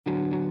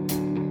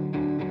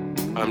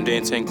I'm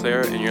Dan St.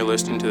 Clair, and you're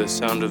listening to the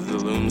Sound of the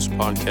Loons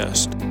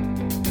podcast.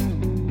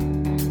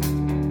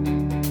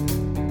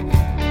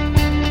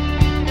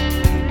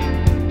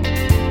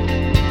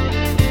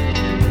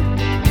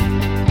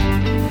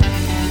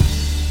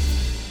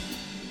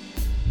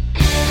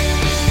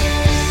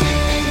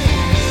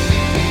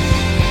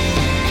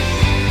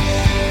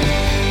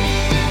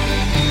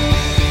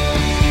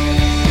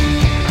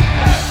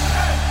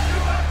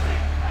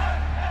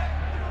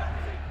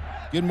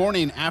 Good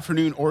morning,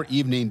 afternoon, or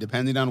evening,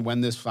 depending on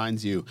when this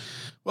finds you.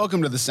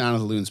 Welcome to the Sound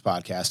of the Loons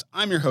podcast.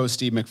 I'm your host,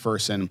 Steve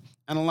McPherson,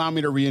 and allow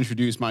me to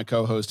reintroduce my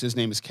co-host. His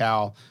name is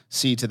Cal,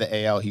 C to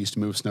the AL. He used to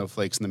move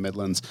snowflakes in the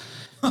Midlands.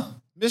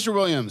 Mr.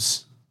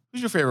 Williams,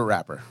 who's your favorite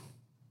rapper?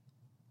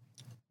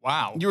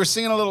 Wow. You were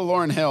singing a little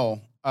Lauryn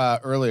Hill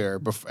earlier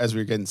as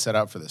we were getting set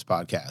up for this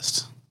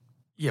podcast.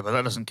 Yeah, but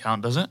that doesn't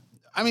count, does it?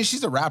 I mean,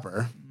 she's a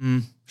rapper.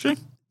 Sure.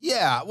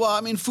 Yeah, well,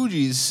 I mean,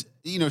 Fugees,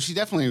 you know, she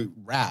definitely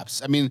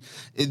raps. I mean,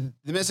 the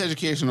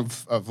miseducation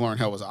of Lauryn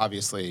Hill was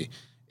obviously,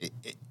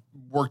 it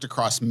worked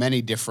across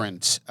many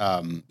different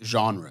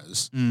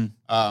genres.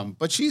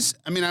 But she's,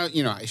 I mean,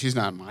 she's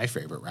not my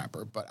favorite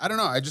rapper, but I don't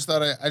know. I just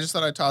thought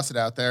I'd toss it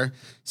out there.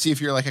 See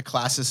if you're like a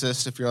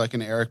classicist, if you're like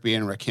an Eric B.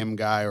 and Rakim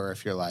guy, or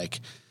if you're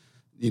like,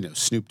 you know,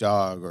 Snoop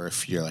Dogg, or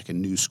if you're like a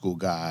new school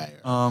guy.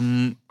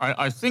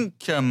 I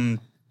think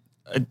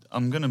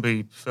I'm going to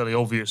be fairly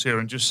obvious here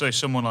and just say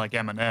someone like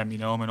Eminem. You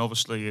know, I mean,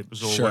 obviously it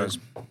was always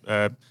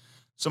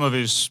some of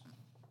his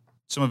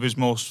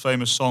most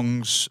famous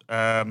songs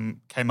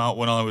came out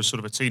when I was sort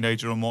of a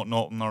teenager and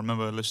whatnot, and I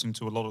remember listening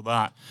to a lot of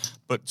that.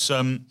 But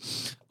I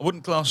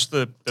wouldn't class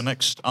the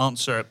next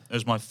answer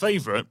as my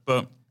favourite,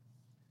 but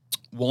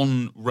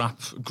one rap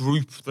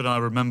group that I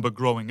remember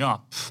growing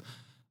up,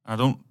 I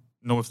don't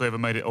know if they ever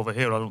made it over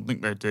here, I don't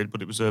think they did,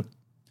 but it was a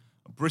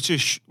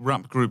British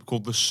rap group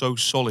called the So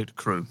Solid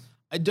Crew.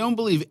 I don't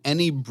believe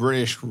any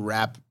British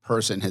rap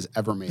person has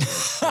ever made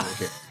it over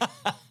here.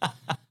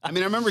 I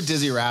mean, I remember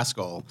Dizzy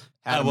Rascal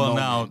had a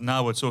moment.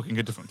 Now we're talking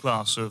a different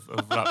class of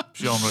rap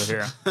genre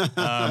here.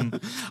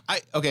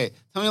 Okay,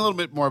 tell me a little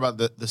bit more about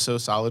the So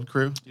Solid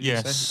Crew.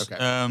 Yes.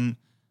 Okay.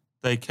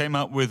 They came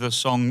out with a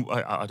song,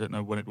 I don't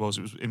know when it was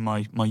in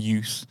my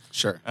youth.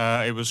 Sure.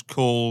 It was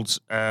called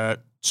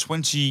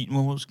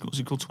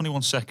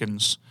 21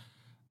 Seconds.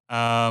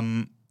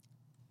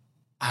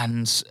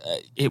 And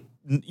it,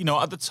 you know,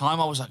 at the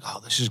time I was like,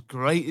 oh, this is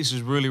great. This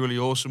is really, really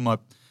awesome.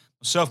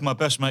 Myself and my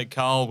best mate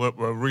Carl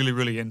were really,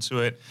 really into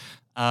it.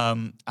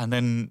 And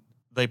then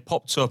they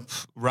popped up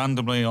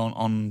randomly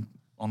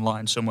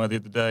online somewhere the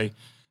other day.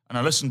 And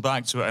I listened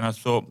back to it and I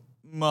thought,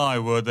 my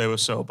word, they were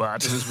so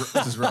bad. This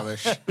is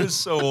rubbish. It was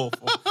so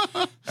awful.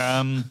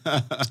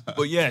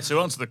 But yeah,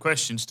 to answer the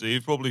question,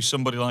 Steve, probably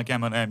somebody like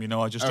Eminem. You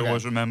know, I just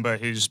always remember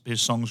his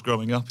songs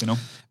growing up. You know,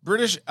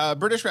 British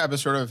rap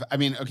is sort of. I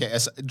mean, okay,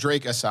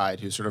 Drake aside,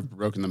 who's sort of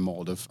broken the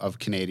mold of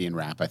Canadian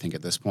rap. I think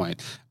at this point,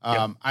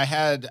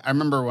 I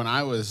remember when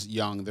I was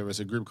young, there was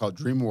a group called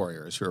Dream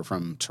Warriors who are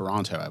from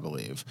Toronto, I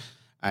believe.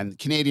 And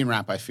Canadian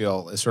rap, I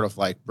feel, is sort of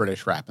like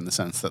British rap in the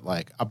sense that,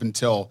 like, up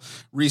until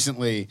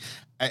recently,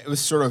 it was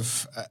sort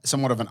of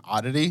somewhat of an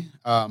oddity.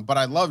 But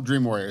I love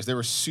Dream Warriors. They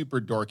were super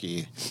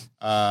dorky,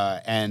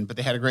 but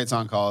they had a great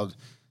song called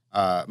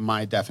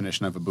My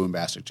Definition of a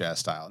Boombastic Jazz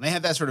Style. And they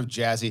had that sort of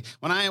jazzy.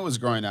 When I was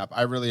growing up,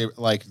 I really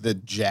liked the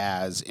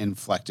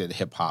jazz-inflected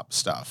hip-hop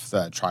stuff,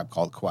 the Tribe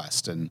Called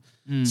Quest, and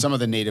some of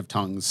the Native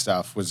Tongues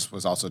stuff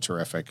was also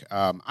terrific.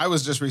 I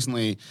was just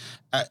recently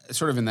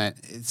somewhat in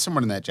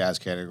that jazz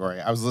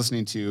category. I was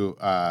listening to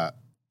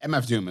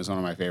MF Doom is one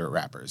of my favorite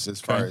rappers as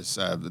far as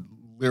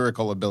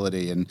lyrical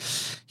ability, and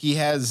he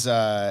has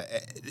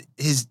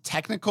his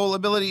technical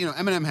ability. You know,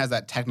 Eminem has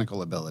that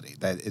technical ability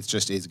that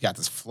he's got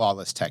this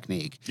flawless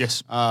technique.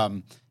 Yes.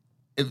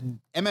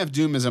 MF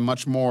Doom is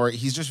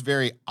he's just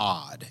very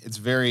odd. It's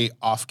very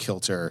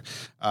off-kilter.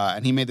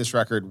 And he made this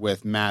record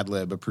with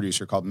Madlib, a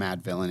producer called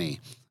Mad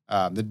Villainy.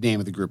 The name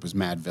of the group was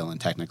Mad Villain,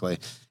 technically.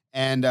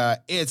 And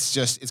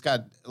it's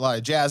got a lot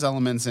of jazz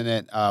elements in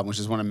it, which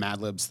is one of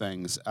Madlib's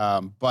things.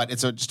 But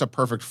it's just a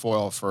perfect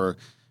foil for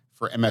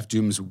MF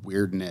Doom's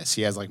weirdness.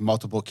 He has like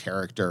multiple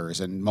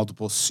characters and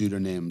multiple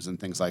pseudonyms and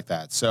things like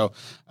that. So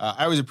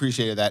I always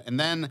appreciated that. And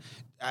then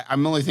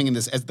I'm only thinking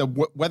this, as the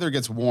weather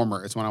gets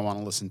warmer, it's when I want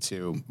to listen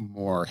to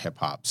more hip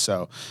hop.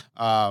 So,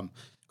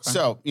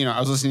 you know, I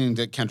was listening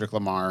to Kendrick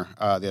Lamar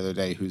the other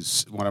day,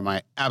 who's one of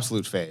my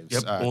absolute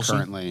faves awesome.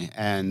 Currently,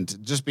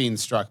 and just being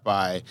struck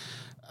by.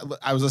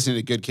 I was listening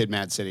to Good Kid,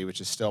 Mad City,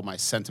 which is still my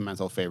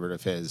sentimental favorite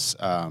of his,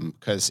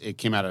 because it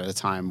came out at a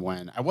time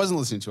when I wasn't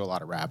listening to a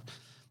lot of rap,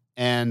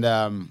 and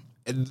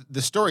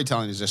the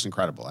storytelling is just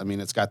incredible. I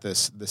mean, it's got the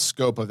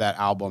scope of that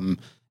album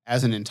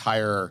as an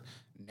entire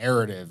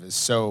narrative is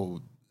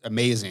so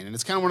amazing. And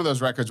it's kind of one of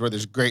those records where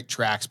there's great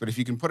tracks, but if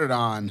you can put it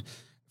on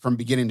from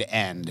beginning to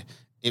end,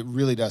 it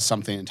really does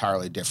something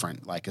entirely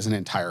different, like as an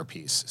entire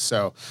piece.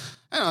 So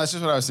I don't know, that's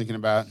just what I was thinking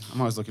about.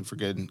 I'm always looking for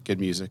good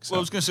music. So. Well,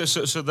 I was going to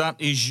say, so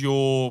that is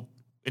your,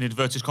 in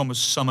inverted commas,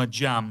 summer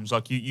jams.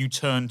 Like you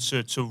turn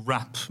to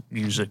rap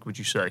music, would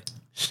you say?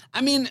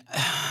 I mean,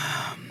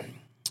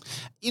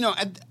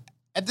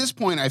 At this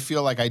point, I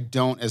feel like I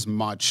don't as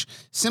much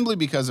simply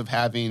because of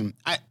having.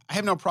 I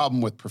have no problem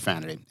with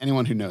profanity.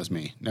 Anyone who knows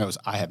me knows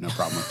I have no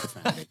problem with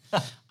profanity.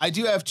 I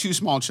do have 2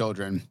 small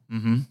children,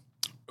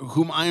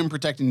 whom I am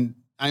protecting.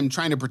 I'm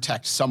trying to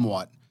protect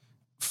somewhat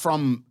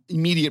from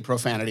immediate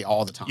profanity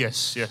all the time.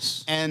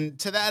 Yes. And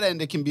to that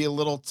end, it can be a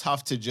little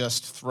tough to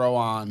just throw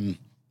on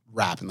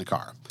rap in the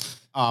car.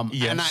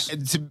 Yes.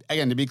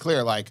 And to be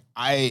clear, like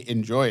I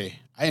enjoy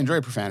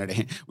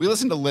profanity. We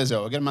listen to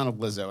Lizzo, a good amount of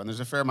Lizzo, and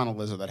there's a fair amount of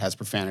Lizzo that has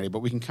profanity, but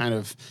we can kind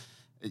of,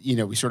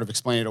 we sort of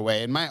explain it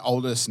away. And my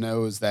oldest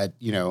knows that,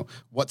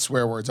 what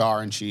swear words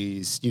are, and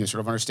she's,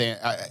 sort of understand.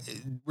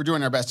 We're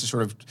doing our best to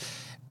sort of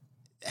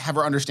have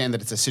her understand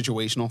that it's a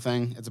situational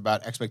thing. It's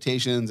about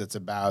expectations. It's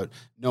about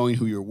knowing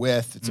who you're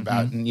with. It's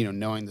about,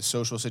 knowing the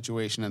social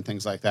situation and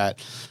things like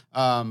that.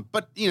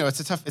 But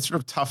it's sort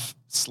of tough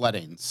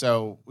sledding.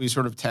 So I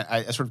sort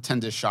of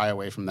tend to shy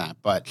away from that.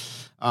 But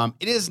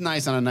it is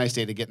nice on a nice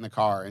day to get in the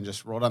car and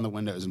just roll down the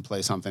windows and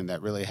play something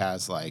that really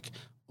has like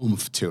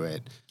oomph to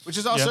it, which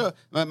is also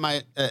one of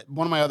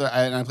my other,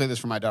 and I played this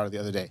for my daughter the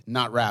other day,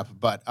 not rap,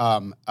 but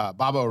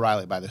Bob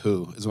O'Reilly by The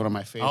Who is one of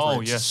my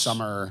favorite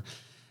summer.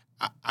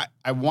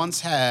 I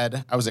was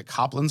at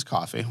Copland's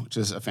Coffee, which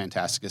is a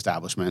fantastic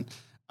establishment.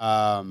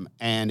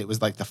 And it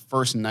was like the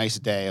first nice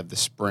day of the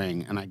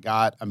spring, and I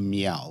got a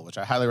miel, which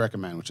I highly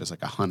recommend, which is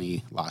like a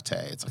honey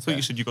latte. I thought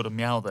you said you got a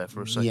meow there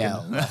for a second.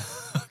 Miel.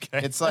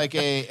 Okay. It's like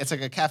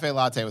a cafe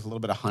latte with a little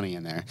bit of honey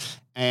in there.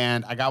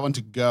 And I got one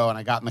to go, and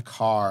I got in the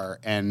car,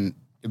 and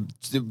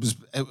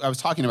I was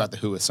talking about The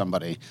Who with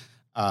somebody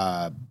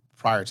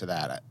prior to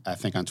that, I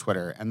think on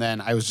Twitter. And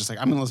then I was just like,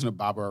 I'm going to listen to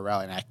Bob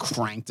O'Reilly. And I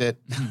cranked it.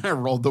 I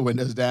rolled the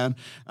windows down.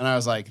 And I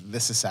was like,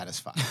 this is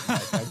satisfying.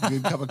 Like a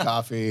good cup of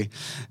coffee,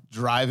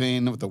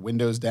 driving with the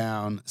windows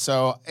down.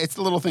 So it's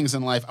the little things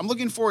in life. I'm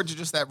looking forward to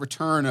just that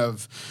return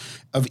of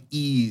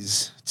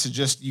ease, to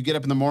just, you get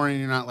up in the morning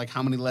and you're not like,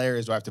 how many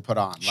layers do I have to put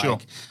on? Sure.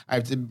 Like, I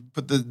have to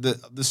put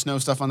the snow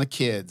stuff on the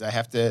kids. I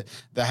had to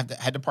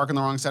park on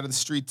the wrong side of the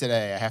street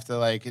today. I have to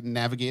like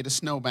navigate a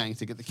snowbank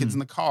to get the kids in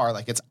the car.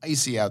 Like it's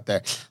icy out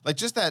there. Like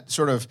just that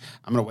sort of,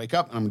 I'm going to wake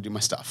up and I'm going to do my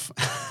stuff.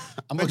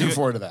 I'm looking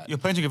forward to that. You're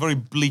painting a very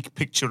bleak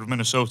picture of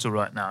Minnesota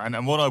right now.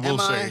 And what I will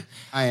say,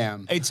 I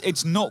am.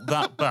 It's not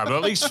that bad, but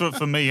at least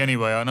for me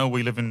anyway. I know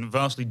we live in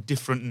vastly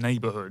different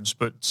neighborhoods,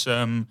 but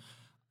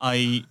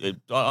I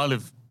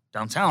live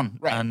downtown,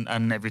 right,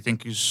 and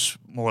everything is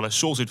more or less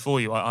sorted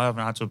for you. I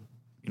haven't had to,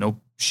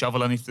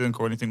 shovel anything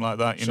or anything like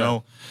that, you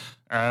know.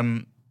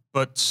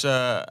 But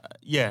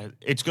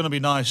it's going to be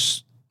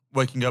nice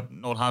waking up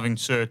not having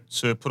to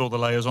put all the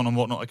layers on and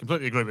whatnot. I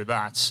completely agree with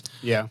that.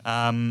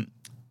 Yeah.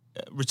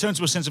 Return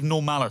to a sense of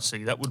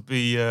normalcy. That would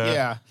be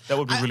that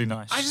would be really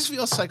nice. I just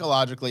feel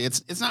psychologically,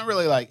 it's not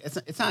really like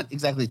it's not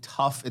exactly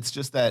tough. It's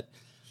just that,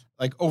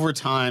 like, over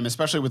time,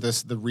 especially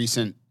with the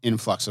recent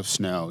influx of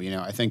snow,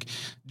 I think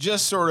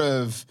just sort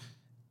of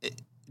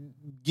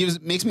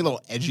makes me a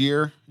little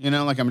edgier,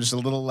 like I'm just a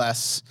little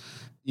less,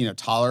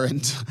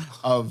 tolerant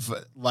of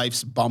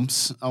life's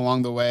bumps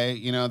along the way,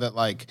 that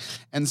like,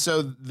 and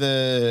so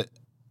the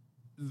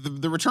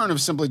return of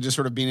simply just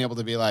sort of being able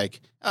to be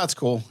like, oh, it's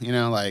cool,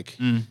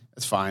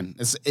 it's fine.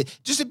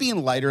 Just it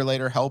being lighter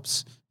later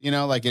helps.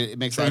 Like it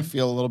makes life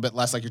feel a little bit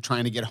less like you're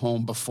trying to get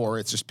home before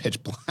it's just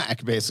pitch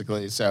black,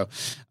 basically. So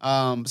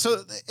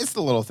it's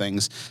the little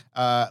things.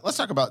 Let's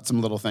talk about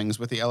some little things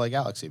with the LA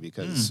Galaxy,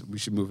 because we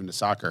should move into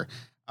soccer.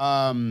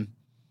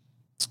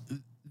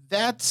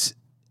 That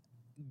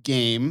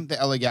game, the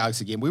LA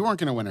Galaxy game, we weren't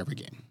going to win every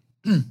game.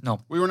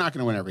 No, we were not going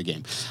to win every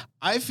game.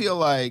 I feel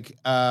like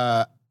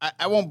I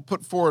won't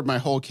put forward my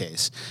whole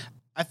case.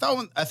 I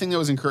think that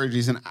was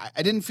encouraging, and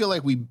I didn't feel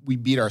like we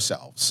beat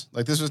ourselves.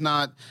 Like this was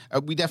not.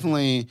 We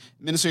definitely,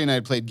 Minnesota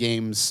United played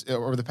games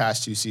over the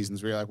past 2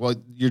 seasons where you're like, well,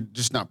 you're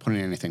just not putting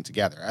anything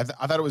together. I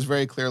thought it was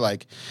very clear.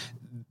 Like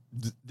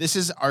this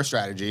is our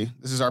strategy.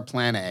 This is our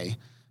plan A.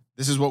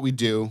 This is what we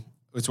do.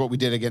 It's what we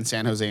did against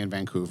San Jose and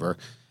Vancouver.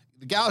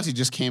 The Galaxy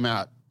just came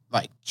out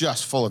like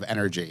just full of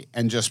energy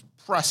and just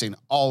pressing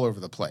all over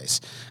the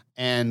place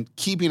and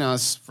keeping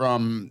us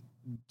from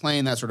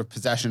playing that sort of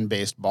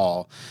possession-based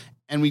ball.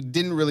 And we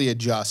didn't really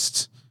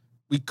adjust.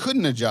 We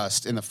couldn't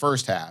adjust in the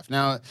first half.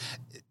 Now,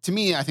 to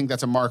me, I think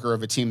that's a marker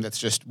of a team that's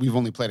just, we've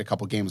only played a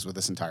couple games with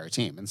this entire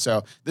team. And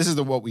so this is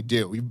what we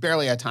do. We've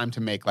barely had time to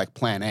make like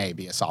plan A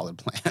be a solid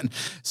plan.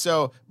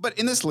 So, but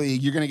in this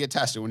league, you're going to get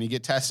tested. When you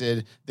get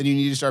tested, then you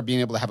need to start being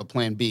able to have a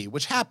plan B,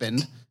 which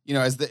happened,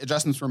 as the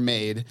adjustments were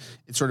made,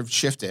 it sort of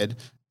shifted.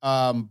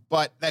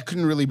 But that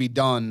couldn't really be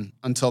done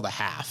until the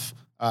half.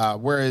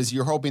 Whereas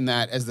you're hoping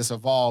that as this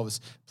evolves,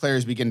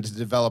 players begin to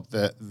develop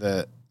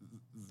the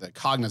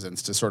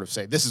cognizance to sort of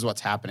say, this is what's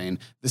happening.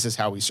 This is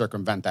how we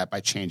circumvent that by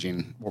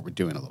changing what we're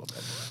doing a little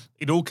bit.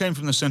 It all came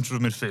from the centre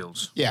of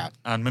midfield. Yeah.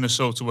 And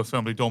Minnesota were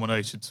firmly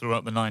dominated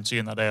throughout the 90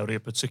 in that area,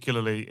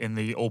 particularly in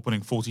the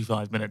opening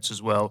 45 minutes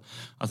as well.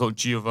 I thought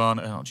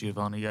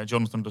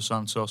Jonathan Dos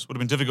Santos. Would have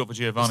been difficult for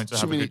Giovanni to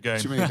have a good game.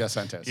 Too many Dos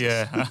Santos.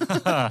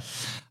 Yeah.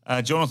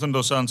 Jonathan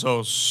Dos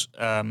Santos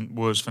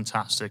was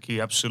fantastic. He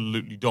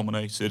absolutely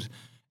dominated.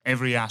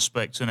 every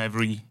aspect and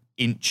every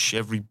inch,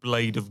 every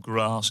blade of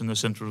grass in the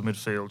centre of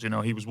midfield. You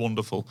know, he was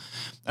wonderful.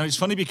 And it's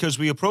funny because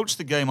we approached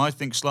the game, I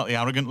think, slightly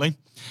arrogantly.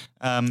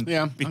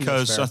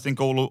 Because I think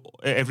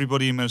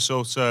everybody in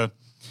Minnesota,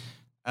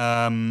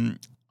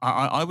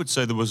 I would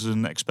say there was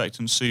an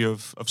expectancy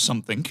of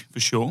something for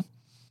sure.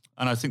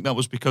 And I think that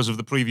was because of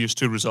the previous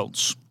two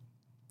results.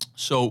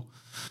 So,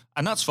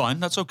 and that's fine,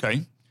 that's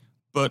okay.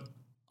 But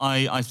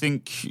I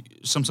think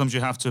sometimes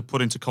you have to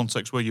put into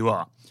context where you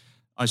are.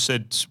 I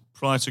said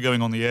prior to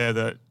going on the air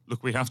that,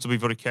 look, we have to be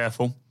very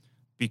careful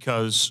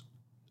because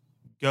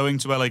going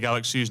to LA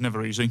Galaxy is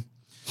never easy.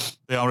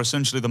 They are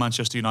essentially the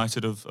Manchester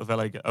United of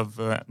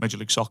Major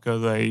League Soccer.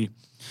 They,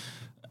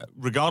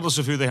 regardless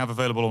of who they have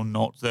available or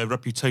not, their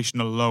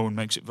reputation alone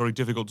makes it very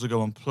difficult to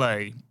go and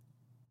play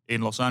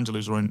in Los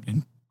Angeles or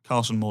in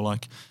Carson, more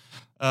like.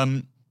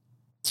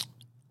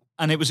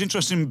 And it was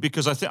interesting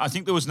because I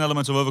think there was an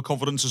element of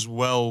overconfidence as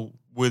well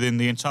within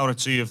the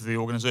entirety of the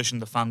organisation,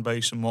 the fan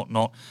base and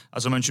whatnot.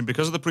 As I mentioned,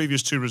 because of the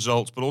previous two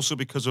results, but also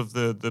because of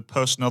the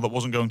personnel that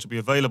wasn't going to be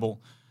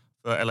available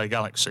for LA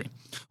Galaxy.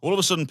 All of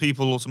a sudden,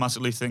 people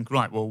automatically think,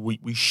 right, well,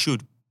 we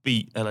should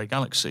beat LA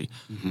Galaxy.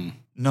 Mm-hmm.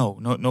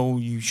 No,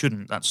 you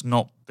shouldn't. That's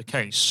not the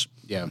case.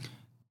 Yeah.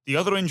 The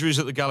other injuries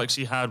that the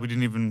Galaxy had, we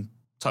didn't even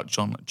touch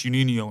on.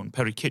 Juninho and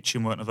Perry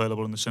Kitchen weren't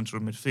available in the centre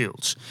of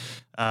midfield.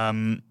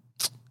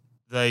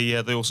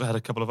 They also had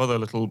a couple of other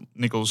little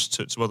niggles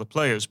to other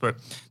players, but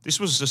this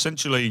was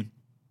essentially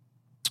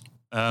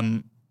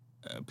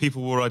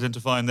people were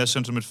identifying their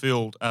centre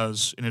midfield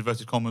as, in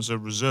inverted commas, a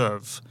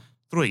reserve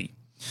 3.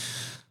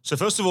 So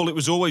first of all, it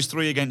was always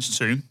 3 against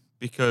 2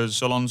 because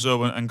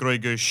Alonso and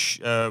Gregush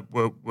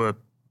were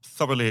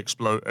thoroughly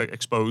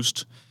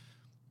exposed.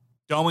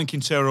 Darwin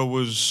Quintero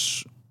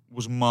was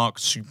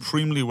marked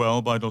supremely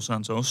well by Dos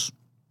Santos.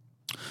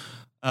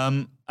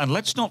 And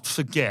let's not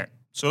forget,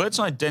 so let's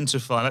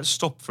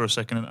stop for a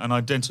second and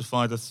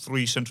identify the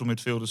 3 central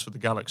midfielders for the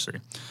Galaxy.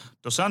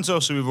 Dos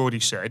Santos, who we've already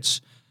said,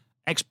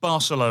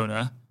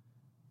 ex-Barcelona,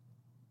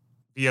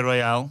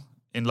 Villarreal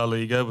in La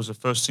Liga, was a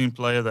first-team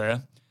player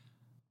there.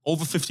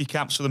 Over 50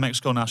 caps for the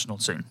Mexico national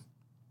team.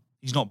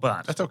 He's not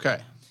bad. That's okay.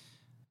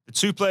 The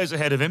 2 players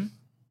ahead of him,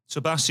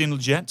 Sebastian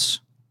Lletget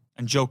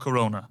and Joe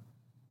Corona.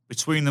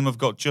 Between them have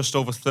got just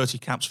over 30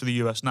 caps for the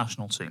US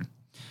national team.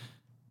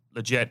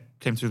 Lletget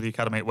came through the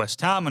academy at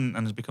West Ham and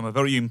has become a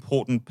very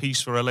important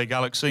piece for LA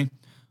Galaxy.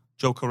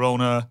 Joe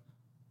Corona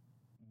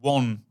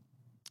won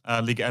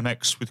Liga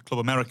MX with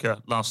Club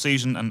America last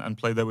season and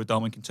played there with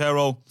Darwin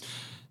Quintero.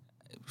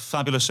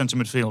 Fabulous centre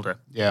midfielder.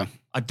 Yeah.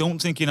 I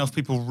don't think enough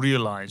people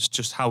realise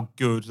just how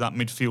good that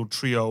midfield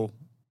trio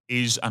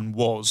is and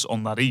was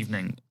on that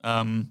evening.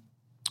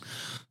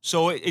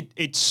 So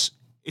it's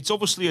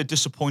obviously a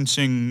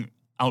disappointing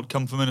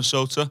outcome for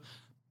Minnesota.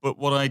 But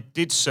what I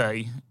did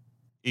say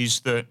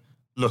is that,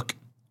 look,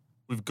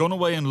 we've gone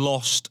away and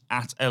lost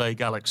at LA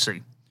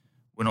Galaxy.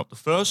 We're not the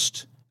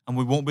first, and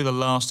we won't be the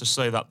last to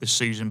say that this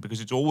season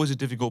because it's always a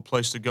difficult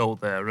place to go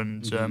there.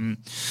 And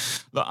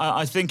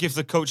I think if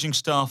the coaching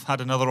staff had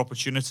another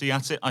opportunity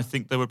at it, I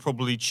think they would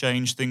probably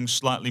change things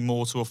slightly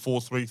more to a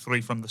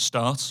 4-3-3 from the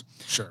start.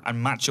 Sure.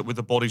 And match up with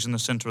the bodies in the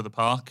centre of the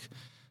park.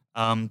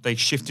 They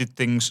shifted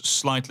things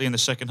slightly in the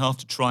second half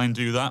to try and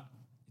do that.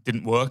 It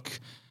didn't work.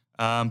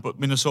 But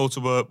Minnesota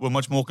were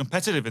much more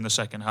competitive in the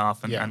second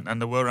half,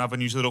 and there were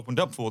avenues that opened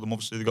up for them.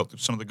 Obviously, they got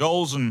some of the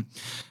goals, and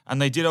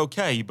they did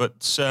okay.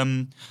 But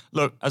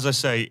look, as I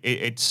say,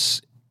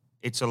 it's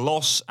a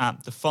loss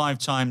at the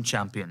 5-time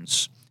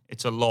champions.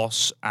 It's a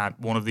loss at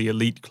one of the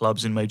elite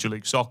clubs in Major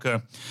League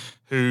Soccer,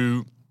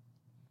 who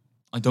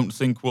I don't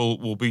think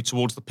will be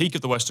towards the peak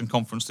of the Western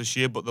Conference this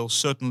year, but they'll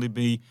certainly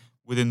be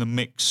within the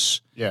mix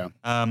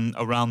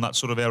around that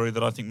sort of area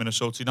that I think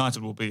Minnesota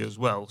United will be as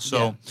well.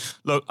 So,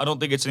 look, I don't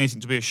think it's anything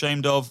to be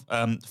ashamed of.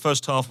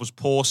 First half was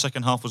poor,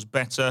 second half was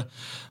better,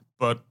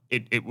 but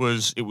it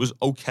was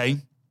okay.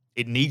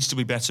 It needs to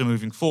be better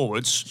moving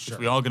forwards if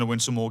we are going to win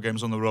some more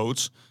games on the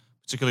roads,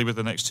 particularly with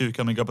the next 2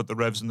 coming up at the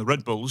Revs and the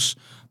Red Bulls.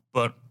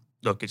 But,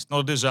 look, it's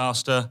not a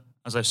disaster.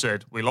 As I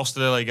said, we lost to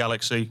LA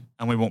Galaxy,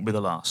 and we won't be the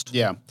last.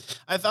 Yeah.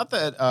 I thought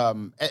that,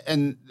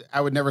 and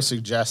I would never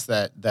suggest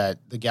that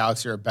the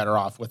Galaxy are better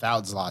off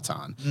without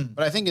Zlatan.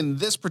 But I think in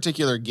this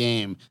particular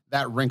game,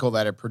 that wrinkle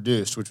that it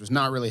produced, which was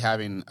not really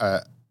having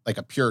a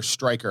pure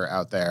striker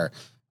out there,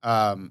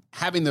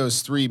 having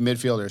those 3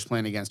 midfielders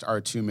playing against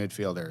our 2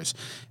 midfielders,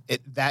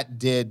 that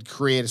did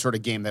create a sort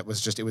of game that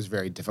was it was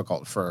very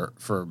difficult for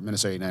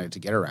Minnesota United to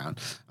get around.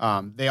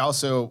 They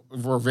also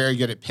were very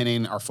good at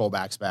pinning our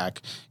fullbacks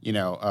back. You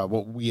know,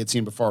 what we had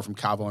seen before from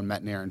Calvo and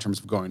Metnier in terms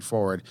of going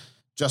forward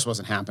just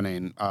wasn't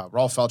happening.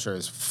 Rolf Felcher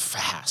is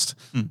fast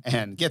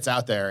and gets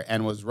out there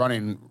and was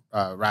running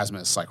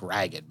Rasmus like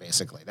ragged.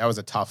 Basically, that was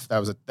a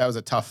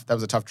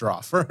tough draw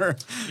for.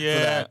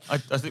 Yeah, for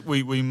I think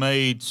we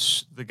made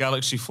the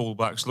Galaxy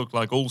fullbacks look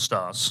like all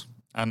stars,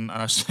 and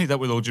I say that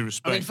with all due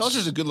respect. I mean,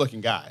 Felcher's a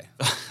good-looking guy.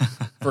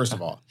 First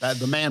of all,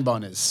 the man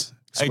bun is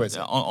Exquisite.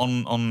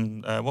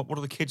 What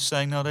are the kids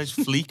saying nowadays?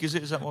 Fleek, is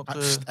it? Is that what?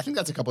 I think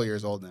that's a couple of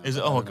years old now. Is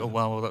it? Oh,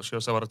 well, that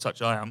shows how out of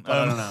touch I am.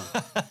 I don't know.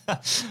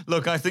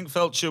 Look, I think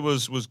Felcher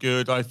was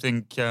good. I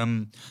think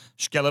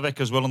Shkelovic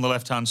as well on the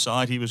left-hand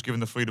side. He was given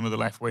the freedom of the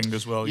left wing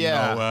as well.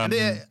 Yeah.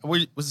 You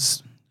know,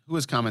 Who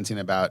was commenting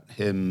about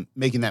him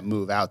making that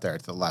move out there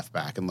to the left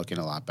back and looking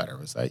a lot better?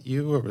 Was that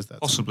you or was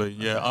that possibly?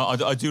 Yeah,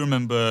 I do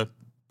remember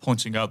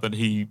pointing out that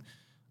he,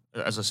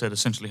 as I said,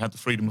 essentially had the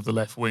freedom of the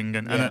left wing.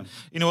 And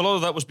you know, a lot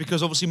of that was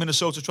because obviously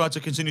Minnesota tried to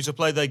continue to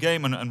play their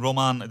game, and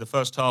Roman in the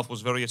first half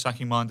was very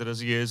attacking-minded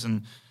as he is,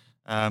 and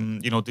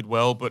you know, did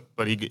well, but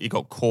he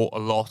got caught a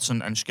lot,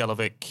 and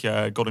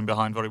Shkelovic got him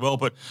behind very well.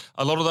 But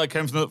a lot of that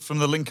came from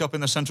the link-up in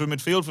the centre of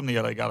midfield from the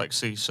LA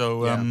Galaxy.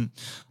 So,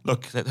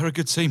 look, they're a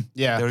good team.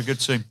 Yeah. They're a good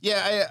team.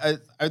 Yeah,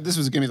 I this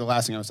was going to be the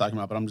last thing I was talking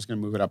about, but I'm just going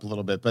to move it up a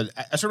little bit. But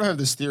I sort of have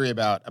this theory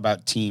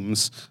about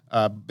teams,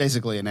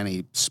 basically in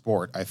any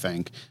sport, I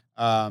think,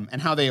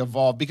 and how they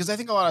evolve. Because I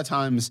think a lot of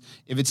times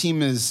if a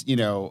team is, you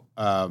know,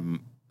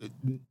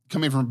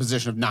 coming from a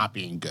position of not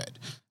being good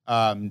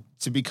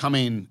to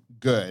becoming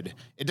good,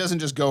 it doesn't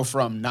just go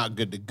from not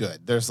good to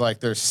good. There's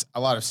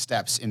a lot of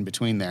steps in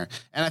between there.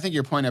 And I think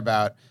your point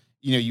about,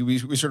 you know, we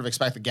sort of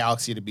expect the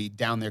Galaxy to be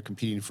down there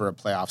competing for a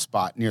playoff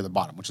spot near the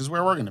bottom, which is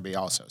where we're going to be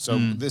also. So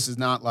this is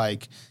not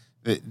like,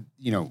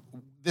 you know,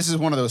 this is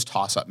one of those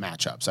toss-up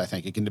matchups. I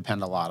think it can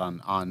depend a lot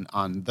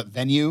on the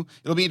venue.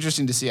 It'll be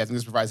interesting to see. I think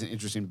this provides an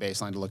interesting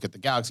baseline to look at the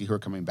Galaxy, who are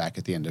coming back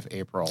at the end of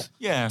April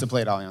to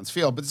play at Allianz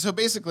Field. But so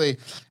basically,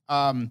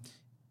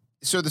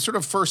 so the sort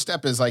of first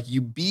step is like you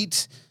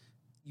beat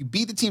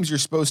the teams you're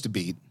supposed to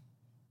beat,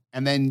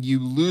 and then you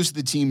lose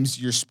the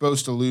teams you're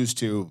supposed to lose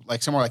to,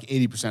 like somewhere like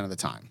 80% of the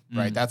time,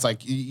 right? That's like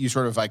you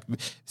sort of like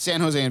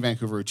San Jose and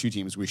Vancouver are two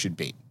teams we should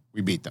beat.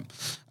 We beat them.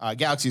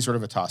 Galaxy is sort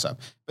of a toss-up.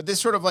 But this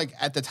sort of like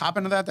at the top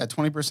end of that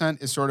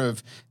 20% is sort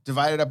of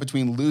divided up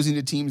between losing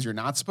to teams you're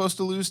not supposed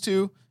to lose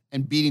to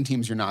and beating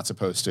teams you're not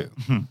supposed to.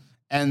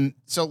 And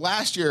so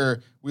last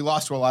year, we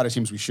lost to a lot of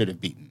teams we should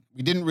have beaten.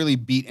 We didn't really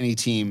beat any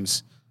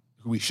teams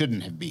who we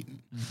shouldn't have beaten.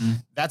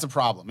 That's a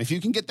problem. If you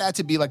can get that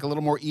to be like a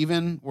little more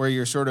even, where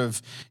you're sort of,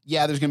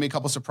 there's going to be a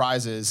couple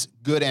surprises,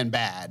 good and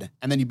bad,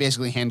 and then you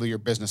basically handle your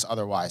business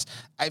otherwise.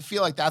 I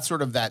feel like that's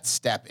sort of that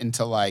step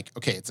into like,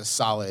 okay, it's a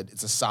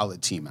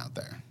solid team out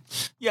there.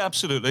 Yeah,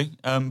 absolutely.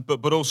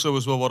 But also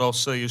as well, what I'll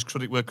say is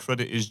credit where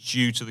credit is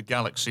due to the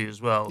Galaxy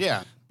as well.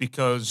 Yeah.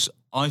 Because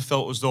I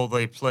felt as though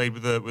they played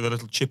with a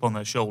little chip on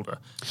their shoulder.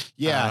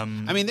 Yeah.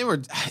 I mean,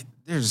 they're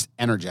just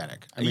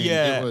energetic. I mean,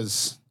 it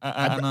was,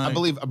 I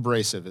believe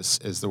abrasive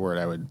is the word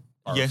I would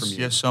borrow from you.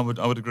 Yes, I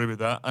would agree with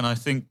that. And I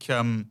think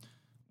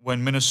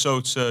when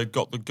Minnesota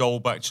got the goal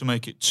back to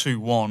make it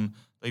 2-1,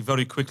 they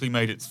very quickly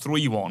made it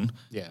 3-1.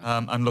 Yeah.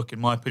 And look, in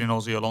my opinion,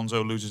 Ozzy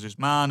Alonso loses his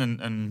man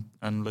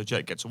and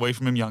Leggett gets away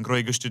from him. Jan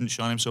Gregus didn't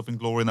shine himself in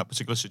glory in that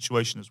particular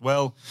situation as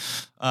well.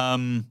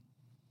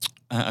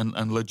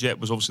 And Leggett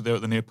was obviously there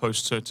at the near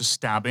post to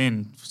stab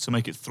in to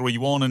make it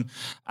 3-1.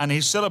 And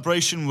his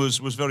celebration was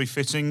very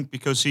fitting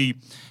because he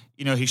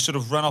sort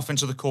of ran off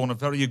into the corner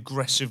very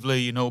aggressively,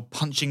 you know,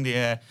 punching the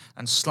air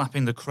and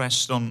slapping the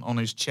crest on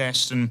his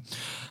chest. And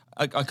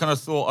I kind of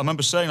thought, I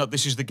remember saying, like,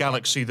 this is the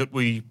Galaxy that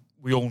we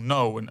all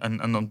know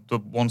and the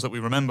ones that we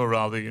remember,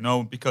 rather, you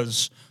know,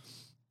 because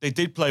they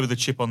did play with a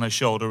chip on their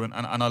shoulder. And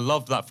I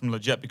love that from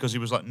Leggett because he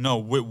was like, no,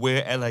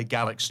 we're LA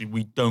Galaxy.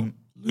 We don't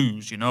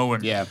lose, you know.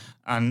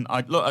 And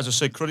look, as I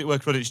said, credit where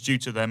credit's due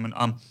to them. And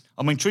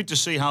I'm intrigued to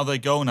see how they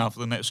go now for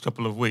the next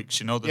couple of weeks.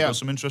 You know, there's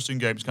some interesting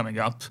games coming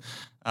up.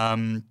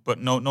 But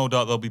no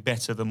doubt they'll be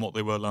better than what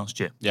they were last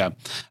year. Yeah.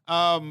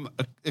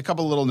 A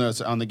couple little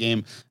notes on the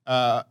game.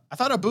 I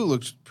thought Abu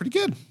looked pretty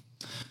good.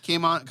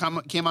 Came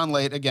on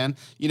late again,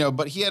 you know,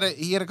 but he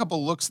had a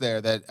couple looks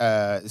there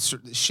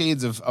that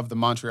shades of the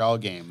Montreal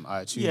game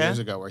 2 years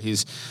ago, where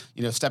he's,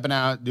 you know, stepping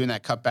out, doing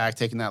that cutback,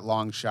 taking that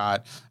long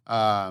shot.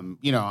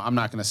 You know, I'm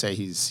not going to say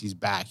he's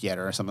back yet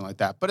or something like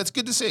that, but it's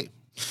good to see.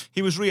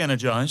 He was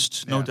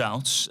re-energized, no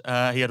doubt.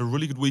 He had a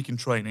really good week in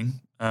training.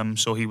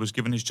 So he was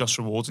given his just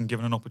rewards and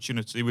given an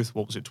opportunity with,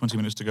 20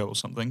 minutes to go or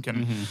something.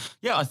 And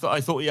I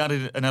thought he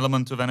added an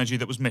element of energy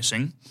that was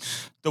missing.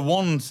 The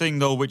one thing,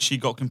 though, which he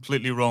got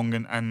completely wrong,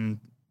 and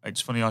it's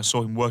funny, I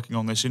saw him working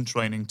on this in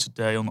training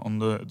today on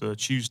the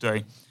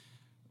Tuesday.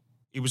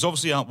 He was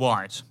obviously out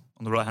wide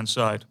on the right-hand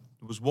side.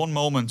 There was one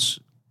moment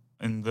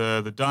in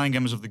the dying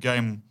embers of the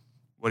game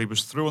where he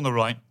was through on the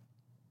right.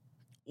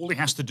 All he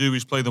has to do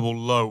is play the ball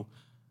low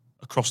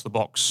across the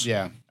box.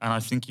 Yeah. And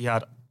I think he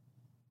had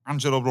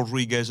Angelo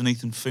Rodriguez and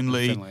Ethan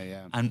Finlay,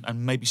 yeah.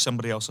 and maybe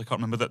somebody else, I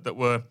can't remember, that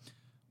were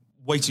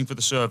waiting for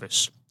the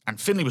service. And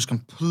Finlay was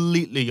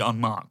completely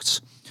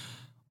unmarked.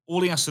 All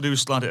he has to do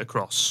is slide it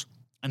across.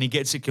 And he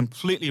gets it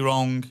completely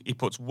wrong. He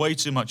puts way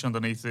too much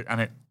underneath it,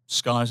 and it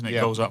skies and it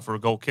goes out for a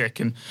goal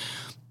kick. And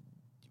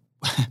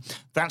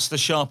that's the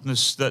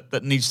sharpness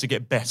that needs to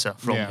get better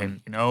from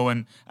him, you know.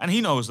 And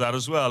he knows that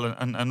as well.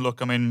 And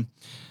look, I mean,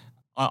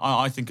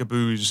 I think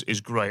Abu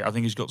is great. I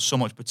think he's got so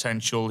much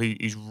potential.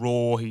 He's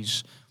raw.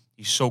 He's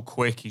so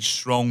quick. He's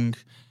strong.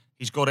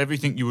 He's got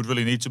everything you would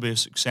really need to be a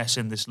success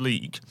in this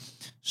league.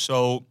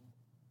 So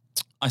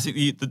I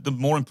think the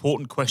more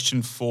important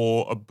question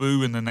for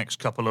Abu in the next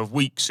couple of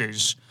weeks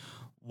is,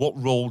 what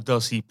role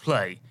does he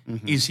play?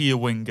 Mm-hmm. Is he a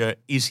winger?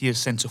 Is he a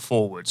centre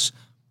forward?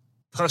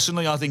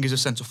 Personally, I think he's a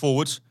centre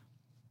forward,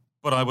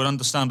 but I would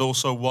understand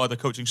also why the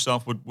coaching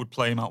staff would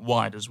play him out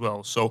wide as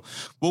well. So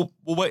we'll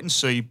wait and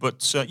see.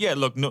 But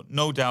look,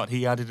 no doubt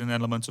he added an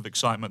element of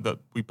excitement that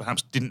we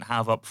perhaps didn't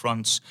have up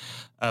front,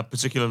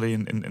 particularly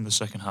in the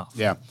second half.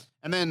 Yeah.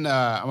 And then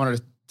I wanted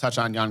to touch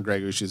on Jan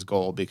Greguš's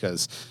goal,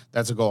 because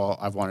that's a goal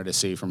I've wanted to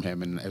see from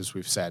him. And as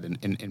we've said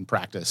in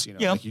practice,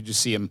 like you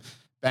just see him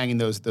banging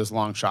those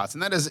long shots,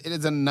 and it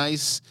is a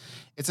nice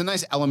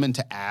element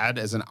to add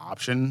as an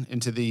option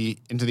into the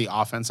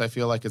offense. I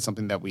feel like it's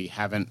something that we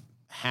haven't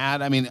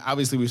had. I mean,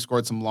 obviously we've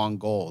scored some long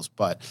goals,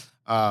 but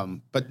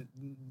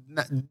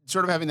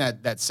sort of having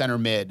that center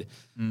mid,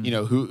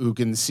 who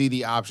can see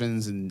the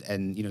options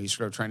and he's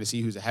sort of trying to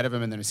see who's ahead of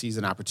him, and then he sees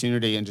an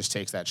opportunity and just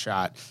takes that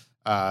shot.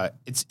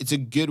 It's a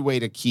good way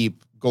to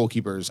keep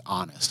goalkeepers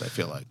honest, I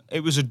feel like.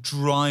 It was a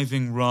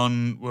driving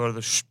run where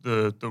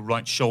the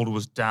right shoulder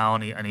was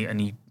down, and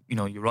he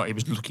you're right, he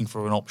was looking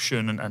for an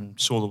option and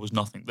saw there was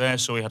nothing there,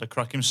 so he had a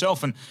crack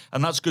himself, and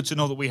that's good to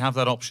know that we have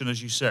that option,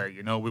 as you say.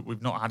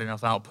 We've not had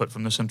enough output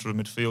from the centre of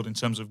midfield in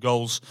terms of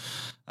goals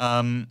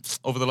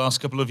over the last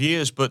couple of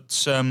years,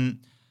 but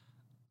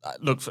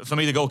look, for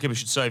me, the goalkeeper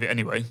should save it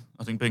anyway.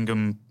 I think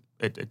Bingham,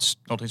 it's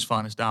not his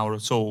finest hour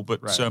at all,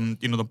 but right.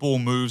 The ball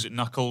moves, it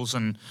knuckles,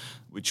 and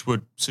which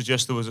would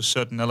suggest there was a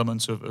certain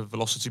element of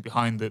velocity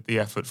behind the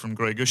effort from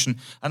Greguš,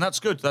 and that's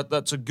good.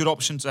 That's a good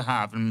option to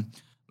have. And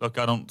look,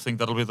 I don't think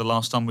that'll be the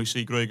last time we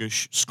see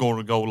Greguš score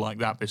a goal like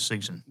that this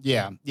season.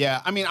 Yeah.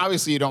 I mean,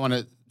 obviously, you don't want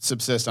to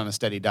subsist on a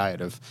steady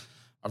diet of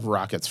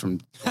rockets from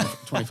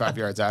 25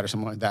 yards out or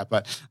something like that,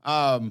 but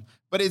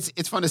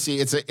it's fun to see.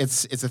 It's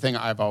a thing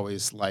I've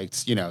always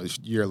liked.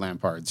 Your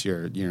Lampards,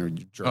 your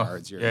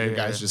Gerrards, your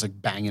guys just like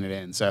banging it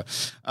in. So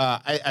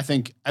I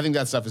think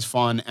that stuff is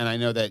fun, and I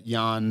know that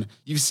Jan,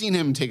 you've seen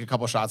him take a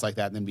couple shots like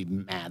that and then be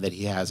mad that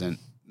he hasn't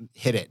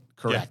hit it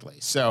correctly.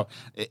 Yeah. So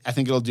I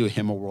think it'll do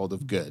him a world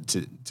of good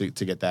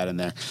to get that in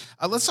there.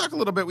 Let's talk a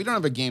little bit. We don't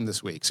have a game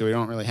this week, so we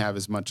don't really have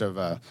as much of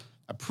a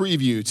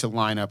preview to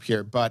line up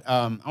here. But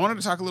I wanted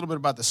to talk a little bit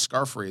about the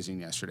scarf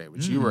raising yesterday,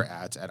 which you were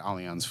at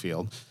Allianz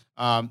Field.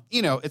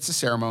 It's a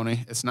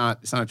ceremony. It's not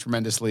a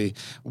tremendously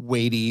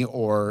weighty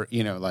or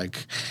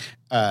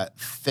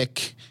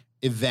thick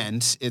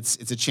event.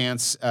 It's a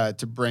chance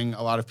to bring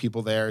a lot of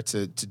people there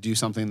to do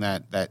something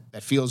that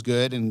feels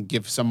good and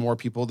give some more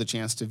people the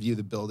chance to view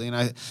the building.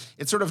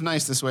 It's sort of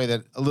nice this way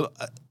that a little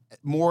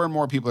more and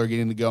more people are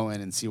getting to go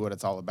in and see what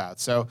it's all about.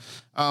 So,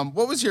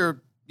 what was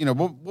your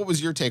what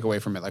was your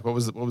takeaway from it? Like, what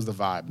was the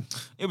vibe?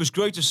 It was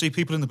great to see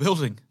people in the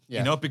building.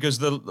 Yeah.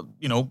 Because I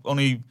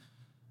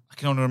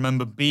can only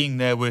remember being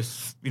there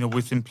with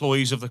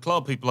employees of the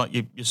club, people like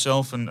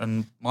yourself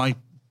and my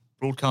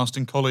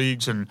broadcasting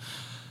colleagues, and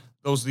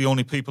those are the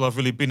only people I've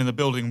really been in the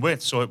building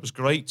with. So it was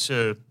great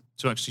to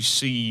actually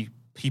see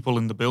people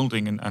in the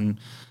building and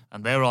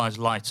their eyes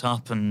light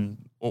up, and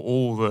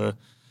all the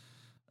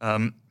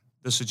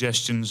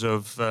suggestions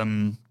of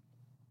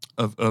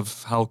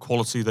how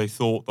quality they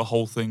thought the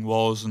whole thing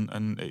was,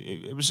 and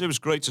it was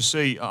great to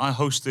see. I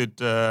hosted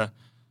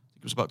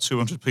it was about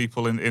 200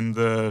 people in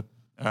the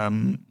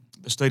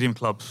Stadium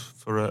Club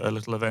for a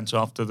little event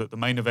after the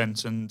main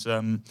event,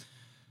 and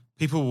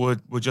people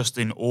were just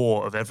in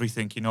awe of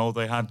everything.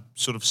 They had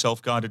sort of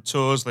self-guided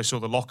tours. They saw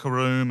the locker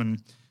room,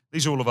 and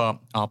these are all of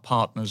our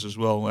partners as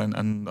well.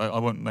 And I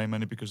won't name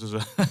any because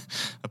there's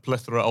a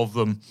plethora of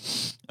them.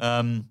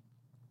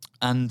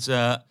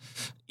 They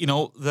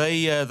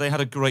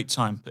had a great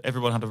time.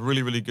 Everyone had a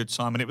really, really good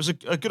time, and it was a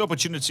good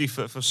opportunity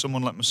for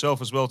someone like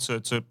myself as well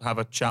to have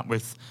a chat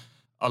with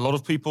a lot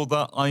of people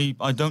that I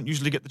don't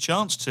usually get the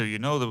chance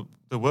to.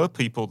 There were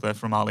people there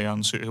from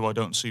Allianz who I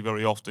don't see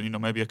very often,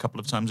 maybe a couple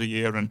of times a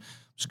year, and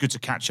it's good to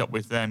catch up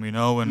with them,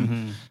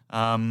 and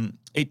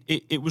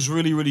it was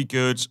really, really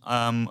good.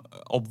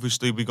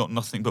 Obviously, we got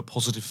nothing but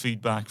positive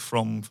feedback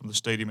from the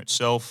stadium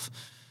itself,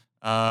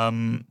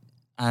 and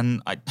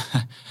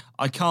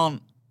I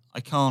can't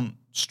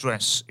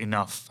stress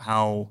enough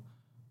how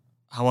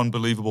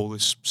unbelievable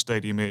this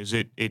stadium is.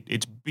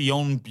 It's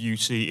beyond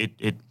beauty.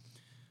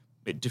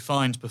 It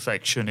defines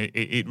perfection.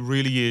 It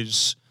really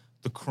is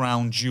the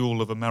crown jewel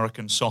of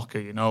American soccer,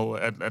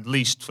 at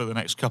least for the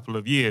next couple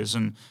of years.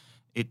 And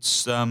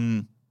it's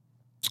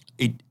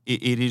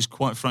it is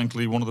quite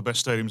frankly one of the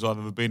best stadiums I've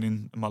ever been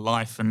in my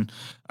life, and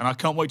I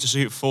can't wait to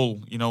see it full.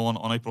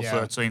 On April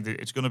 13th,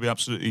 it's going to be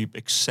absolutely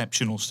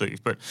exceptional,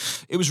 Steve. But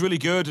it was really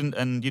good,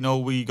 and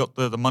we got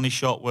the money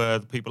shot where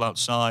the people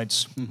outside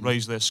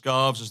raised their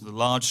scarves as the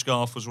large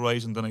scarf was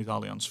raised underneath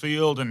Allianz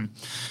Field, and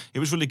it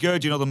was really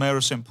good. The mayor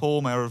of St.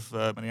 Paul, mayor of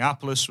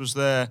Minneapolis was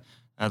there.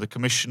 The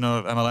commissioner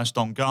of MLS,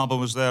 Don Garber,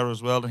 was there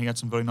as well, and he had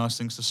some very nice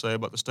things to say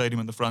about the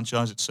stadium and the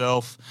franchise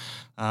itself.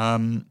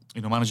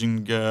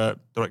 Managing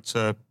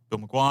director Bill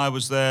McGuire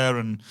was there,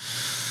 and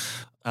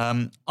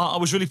I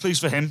was really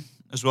pleased for him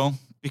as well.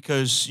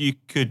 because you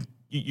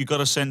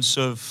got a sense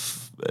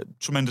of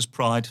tremendous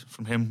pride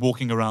from him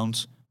walking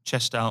around,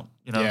 chest out.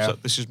 So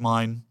this is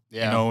mine.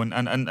 Yeah.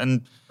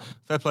 And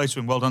fair play to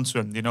him. Well done to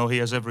him. He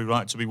has every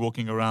right to be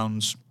walking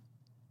around,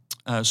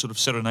 sort of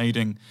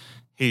serenading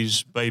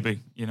his baby.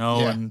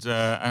 And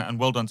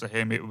well done to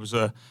him.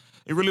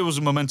 It really was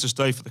a momentous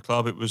day for the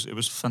club. It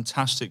was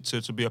fantastic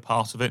to be a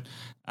part of it.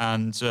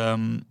 And,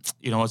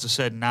 as I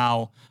said,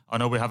 now I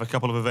know we have a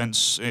couple of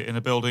events in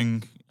the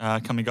building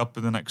coming up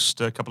in the next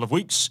couple of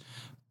weeks.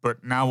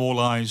 But now all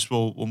eyes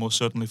will most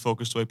certainly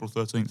focus to April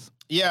 13th.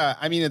 Yeah,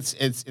 I mean,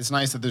 it's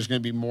nice that there's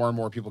going to be more and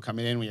more people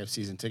coming in. We have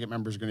season ticket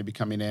members going to be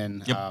coming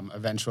in. Yep.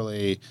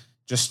 Eventually,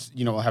 just,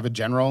 we'll have a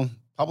general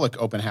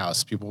public open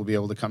house. People will be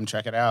able to come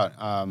check it out.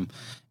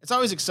 It's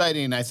always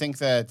exciting. I think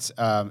that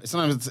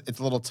sometimes it's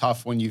a little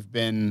tough when you've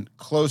been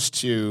close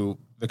to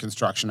the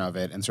construction of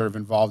it and sort of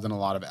involved in a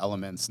lot of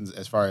elements. And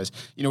as far as,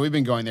 we've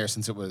been going there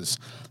since it was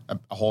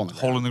a hole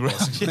in the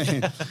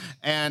ground.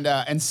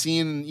 And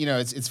seeing,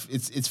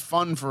 it's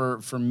fun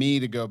for me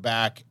to go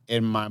back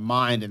in my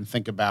mind and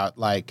think about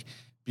like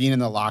being in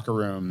the locker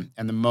room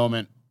and the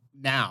moment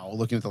now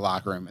looking at the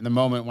locker room and the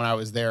moment when I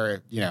was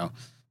there,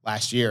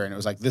 last year, and it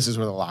was like, this is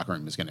where the locker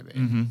room is going to be.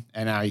 Mm-hmm.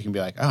 And now you can be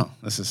like, oh,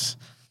 I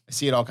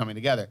see it all coming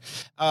together.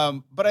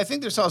 But I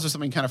think there's also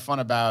something kind of fun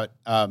about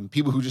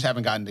people who just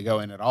haven't gotten to go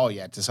in at all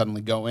yet to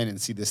suddenly go in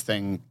and see this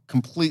thing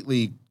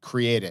completely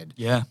created.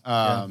 Yeah.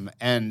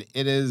 And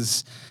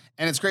it's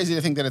crazy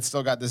to think that it's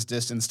still got this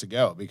distance to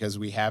go because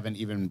we haven't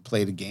even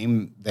played a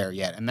game there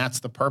yet. And that's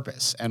the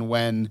purpose. And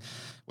when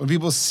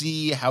people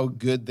see how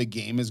good the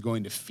game is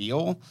going to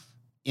feel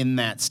in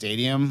that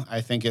stadium, I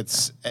think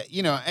it's,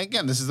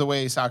 again, this is the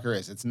way soccer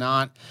is. It's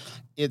about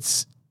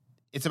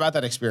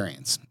that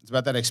experience. It's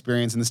about that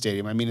experience in the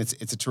stadium. I mean, it's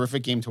a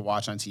terrific game to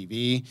watch on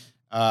TV.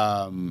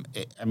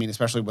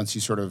 Especially once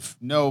you sort of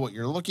know what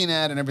you're looking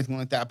at and everything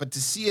like that. But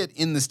to see it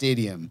in the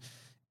stadium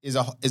is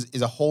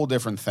a whole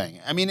different thing.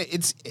 I mean,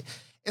 it's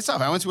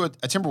tough. I went to a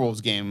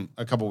Timberwolves game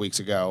a couple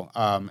weeks ago,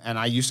 and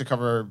I used to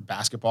cover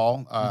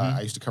basketball. I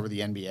used to cover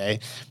the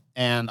NBA,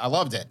 and I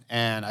loved it.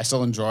 And I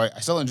still enjoy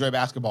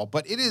basketball.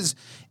 But it is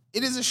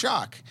a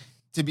shock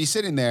to be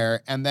sitting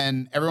there, and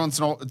then every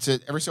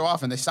so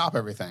often they stop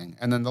everything,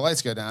 and then the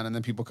lights go down, and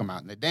then people come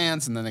out and they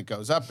dance, and then it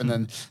goes up, and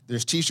then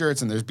there's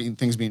T-shirts, and there's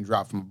things being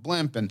dropped from a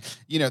blimp, and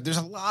there's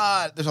a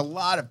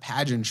lot of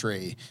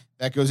pageantry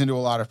that goes into a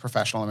lot of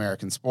professional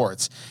American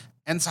sports.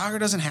 And soccer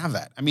doesn't have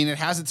that. I mean, it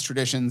has its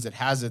traditions, it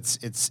has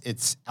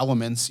its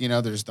elements.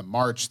 There's the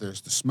march, there's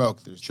the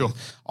smoke, there's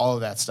all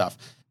of that stuff.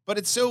 But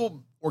it's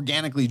so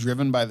organically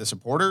driven by the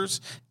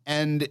supporters,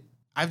 and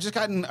I've just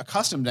gotten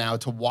accustomed now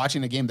to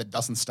watching a game that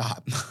doesn't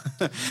stop,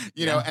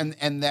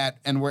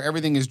 and where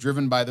everything is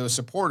driven by those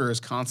supporters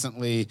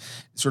constantly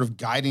sort of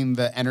guiding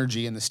the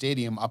energy in the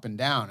stadium up and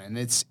down. And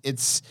it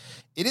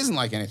isn't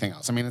like anything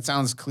else. I mean, it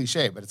sounds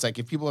cliche, but it's like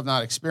if people have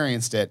not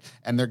experienced it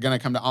and they're going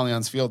to come to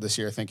Allianz Field this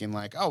year thinking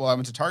like, oh, well, I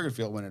went to Target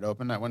Field when it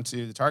opened. I went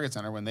to the Target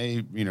Center when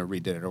they,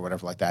 redid it or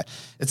whatever like that.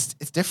 It's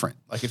different.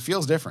 Like it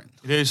feels different.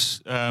 It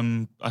is.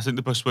 I think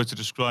the best way to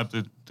describe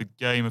the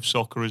game of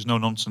soccer is no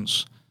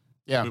nonsense.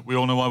 Yeah. We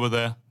all know why we're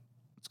there.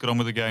 Let's get on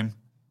with the game.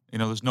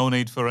 There's no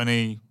need for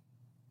any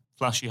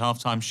flashy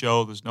halftime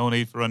show. There's no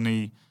need for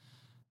any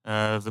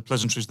the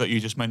pleasantries that you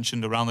just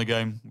mentioned around the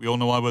game. We all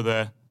know why we're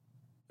there.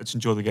 Let's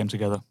enjoy the game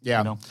together.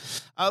 Yeah.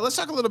 Let's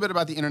talk a little bit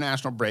about the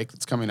international break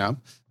that's coming up.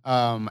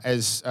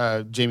 As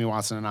Jamie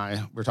Watson and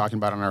I were talking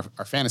about on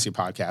our fantasy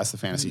podcast, the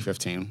Fantasy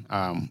 15.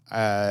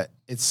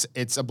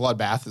 It's a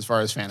bloodbath as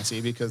far as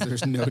fantasy because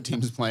there's no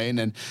teams playing,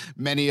 and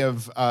many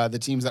of the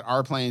teams that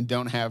are playing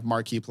don't have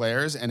marquee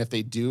players, and if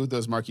they do,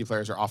 those marquee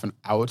players are often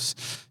out.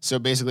 So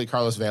basically,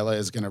 Carlos Vela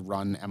is going to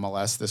run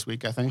MLS this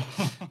week, I think,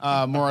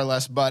 more or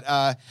less. But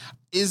are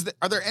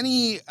there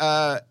any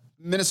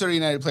Minnesota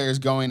United players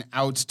going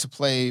out to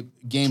play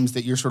games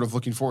that you're sort of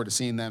looking forward to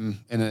seeing them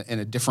in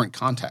a different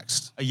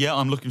context? Yeah,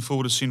 I'm looking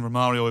forward to seeing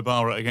Romario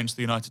Ibarra against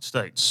the United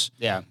States.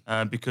 Yeah.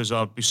 Because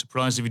I'd be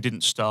surprised if he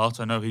didn't start.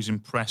 I know he's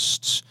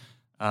impressed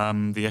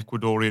the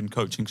Ecuadorian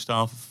coaching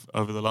staff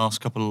over the last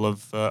couple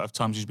of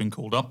times he's been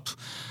called up.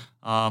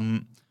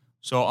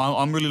 So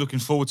I'm really looking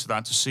forward to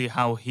that, to see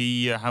how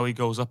he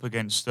goes up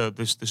against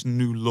this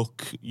new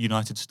look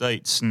United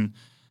States. And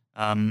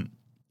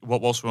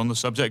whilst we're on the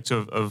subject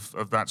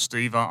of that,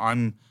 Steve,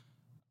 I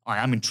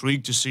am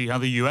intrigued to see how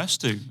the US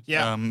do.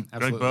 Yeah,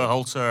 Greg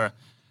Berhalter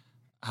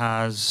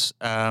has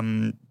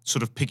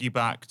sort of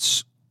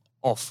piggybacked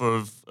off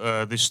of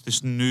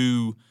this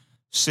new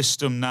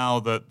system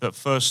now that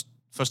first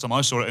time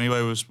I saw it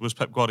anyway was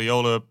Pep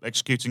Guardiola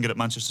executing it at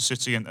Manchester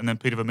City, and then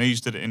Peter Vermees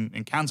did it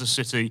in Kansas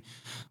City,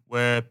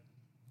 where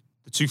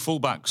the two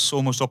fullbacks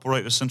almost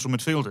operate as central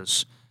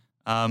midfielders.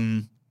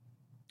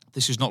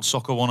 This is not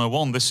soccer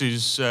 101. This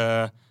is,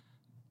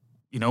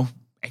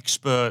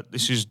 expert.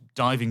 This is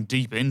diving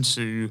deep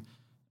into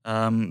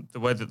the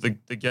way that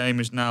the game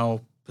is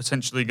now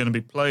potentially going to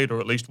be played, or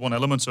at least one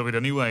element of it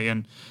anyway.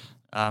 And,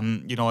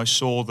 I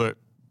saw that,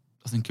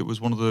 I think it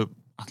was one of the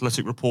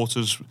Athletic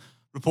reporters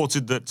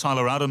reported that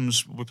Tyler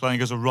Adams will be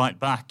playing as a right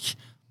back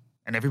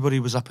and everybody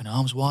was up in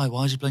arms. Why?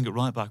 Why is he playing at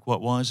right back?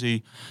 Why is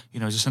he,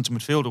 as a centre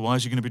midfielder? Why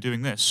is he going to be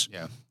doing this?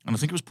 Yeah. And I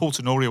think it was Paul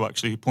Tenorio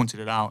actually who pointed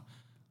it out.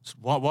 So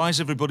why is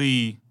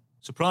everybody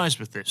surprised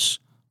with this?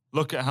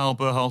 Look at how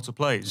Berhalter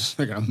plays.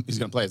 He's going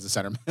to play as a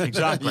centre.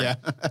 Exactly. Yeah.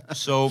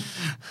 So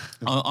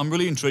I'm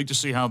really intrigued to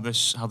see how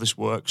this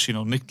works.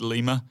 Nick de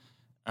Lima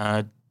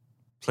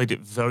played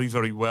it very,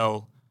 very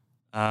well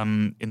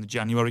in the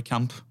January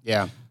camp.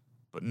 Yeah.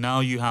 But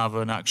now you have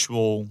an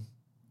actual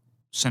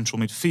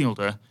central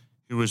midfielder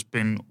who has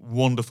been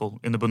wonderful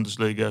in the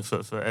Bundesliga for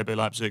RB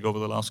Leipzig over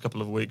the last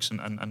couple of weeks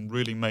and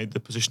really made the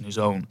position his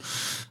own.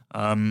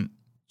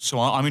 So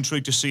I'm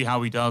intrigued to see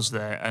how he does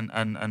there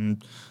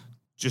and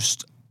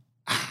just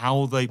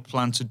how they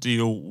plan to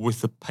deal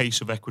with the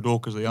pace of Ecuador,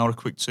 because they are a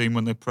quick team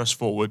when they press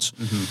forwards.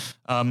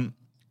 Mm-hmm.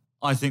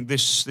 I think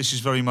this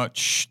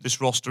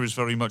roster is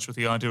very much with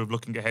the idea of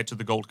looking ahead to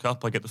the Gold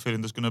Cup. I get the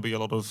feeling there's going to be a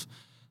lot of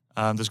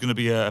there's going to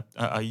be a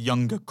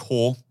younger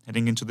core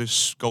heading into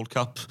this Gold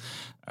Cup,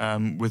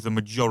 with the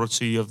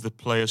majority of the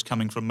players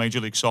coming from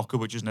Major League Soccer,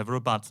 which is never a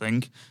bad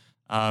thing.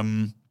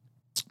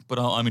 But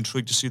I'm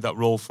intrigued to see that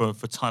role for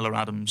Tyler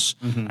Adams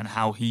and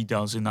how he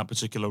does in that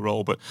particular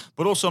role. But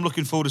also I'm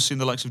looking forward to seeing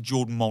the likes of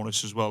Jordan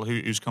Morris as well,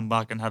 who's come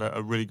back and had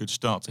a really good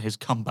start to his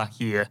comeback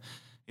year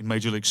in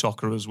Major League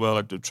Soccer as well.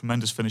 A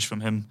tremendous finish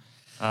from him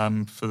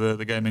for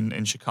the game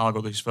in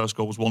Chicago. His first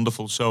goal was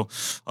wonderful. So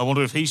I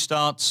wonder if he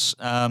starts.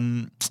 I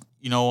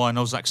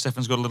know Zach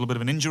Steffen's got a little bit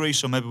of an injury,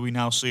 so maybe we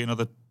now see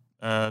another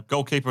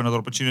goalkeeper, another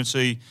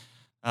opportunity.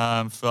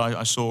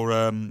 I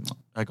saw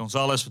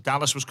Gonzalez for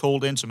Dallas was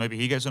called in, so maybe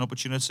he gets an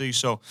opportunity.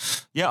 So,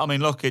 yeah, I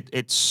mean, look,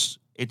 it's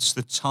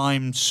the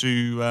time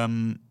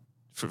to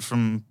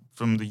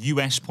from the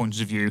US point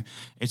of view,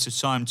 it's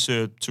a time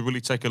to really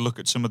take a look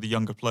at some of the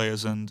younger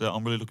players, and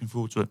I'm really looking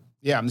forward to it.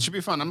 Yeah, this should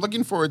be fun. I'm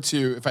looking forward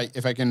to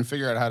if I can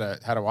figure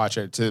out how to watch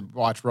it, to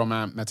watch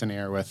Romain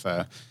Métanire with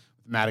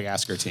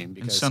Madagascar team,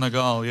 because in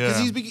Senegal, yeah,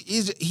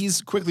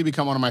 he's quickly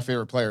become one of my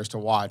favorite players to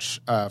watch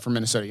for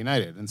Minnesota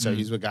United, and so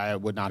he's a guy I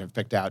would not have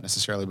picked out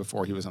necessarily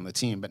before he was on the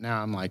team, but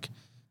now I'm like,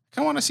 I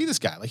kind of want to see this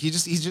guy. Like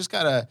he's just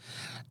got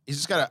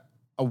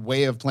a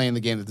way of playing the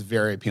game that's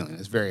very appealing.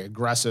 It's very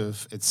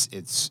aggressive.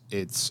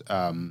 It's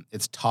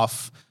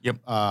tough. Yep.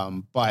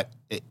 But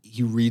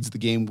he reads the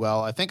game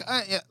well. I think,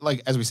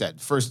 like as we said,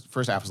 first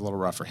half was a little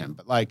rough for him.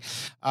 But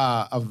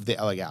of the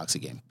LA Galaxy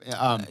game.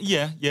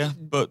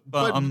 But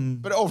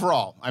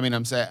overall, I mean,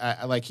 I'm saying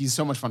he's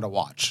so much fun to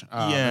watch.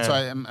 And so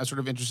I'm sort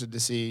of interested to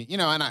see,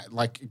 and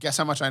I guess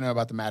how much I know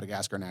about the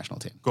Madagascar national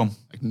team. Go on.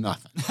 Like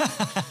nothing.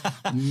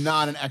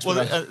 Not an expert.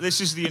 Well,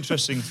 this is the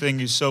interesting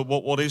thing. Is so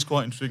what is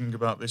quite intriguing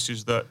about this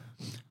is that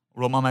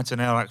Romain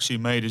Métanire actually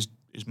made his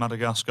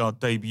Madagascar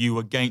debut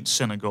against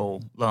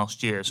Senegal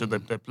last year. So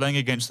they're playing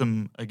against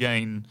them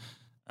again.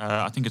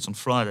 I think it's on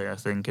Friday,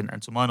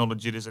 and to my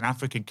knowledge, it is an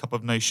African Cup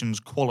of Nations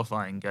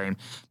qualifying game.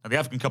 Now, the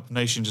African Cup of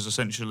Nations is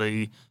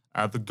essentially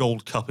the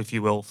Gold Cup, if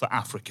you will, for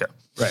Africa.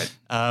 Right.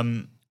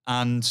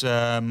 As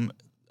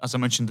I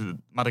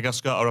mentioned,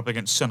 Madagascar are up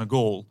against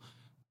Senegal,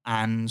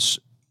 and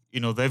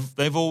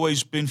they've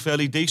always been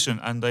fairly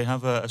decent, and they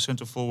have a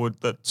centre forward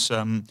that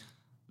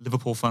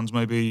Liverpool fans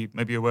may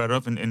be aware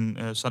of in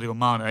Sadio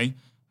Mane,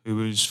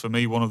 who is, for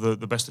me, one of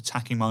the best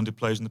attacking-minded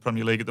players in the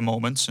Premier League at the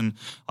moment. And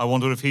I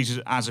wonder if he's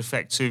as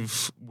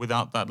effective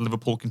without that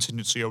Liverpool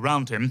contingency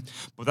around him.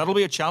 But that'll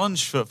be a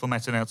challenge for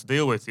Métanire to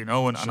deal with, and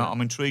sure. And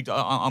I'm intrigued.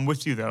 I'm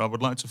with you there. I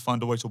would like to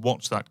find a way to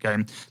watch that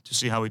game to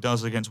see how he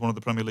does against one of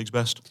the Premier League's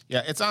best.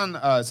 Yeah, it's on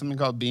something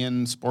called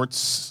beIN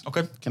Sports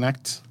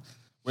Connect,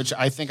 which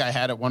I think I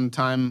had at one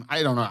time.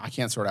 I don't know. I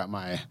can't sort out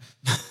my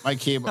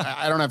cable.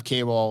 I don't have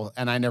cable,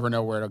 and I never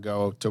know where to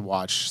go to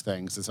watch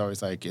things. It's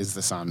always like, is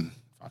this on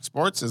Fox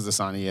Sports? Is this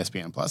on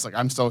ESPN Plus? Like,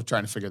 I'm still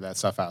trying to figure that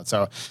stuff out.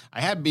 So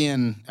I had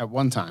beIN at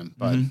one time,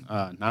 but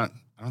not.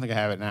 I don't think I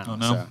have it now. Oh,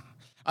 no. So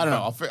I don't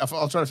know.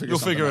 I'll try to figure. You'll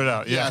figure it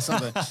out. Yeah,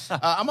 something.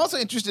 I'm also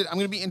interested. I'm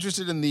going to be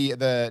interested in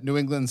the New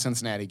England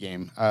Cincinnati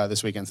game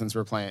this weekend, since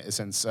we're playing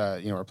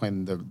we're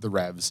playing the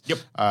Revs. Yep.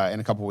 In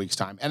a couple weeks'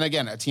 time, and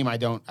again, a team I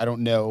don't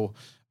know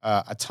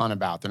a ton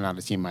about. They're not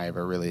a team I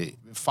ever really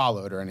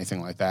followed or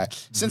anything like that.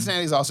 Mm-hmm.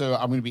 Cincinnati's also,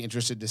 I'm going to be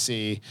interested to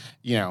see,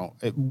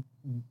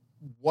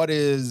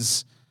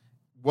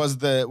 was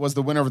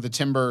the win over the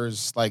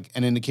Timbers like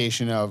an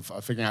indication of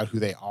figuring out who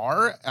they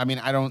are? I mean,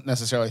 I don't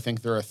necessarily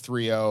think they're a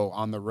 3-0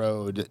 on the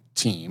road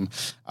team,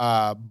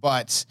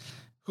 but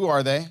who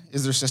are they?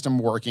 Is their system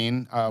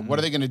working? What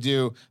are they going to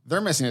do? They're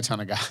missing a ton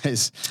of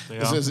guys.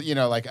 This is,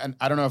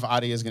 I don't know if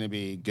Adi is going to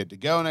be good to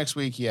go next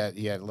week. He had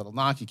a little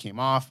knock. He came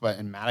off,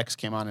 and Maddox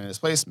came on in his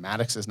place.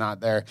 Maddox is not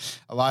there.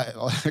 A lot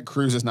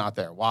Cruz is not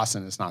there.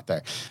 Wasson is not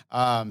there.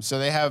 So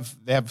they have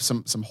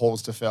some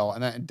holes to fill,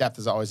 and depth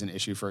is always an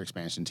issue for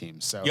expansion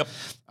teams. So,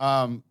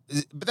 but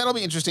that'll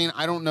be interesting.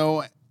 I don't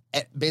know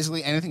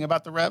basically anything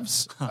about the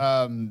Revs.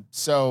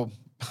 So.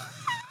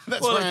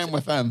 That's where I am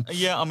with them.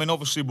 Yeah, I mean,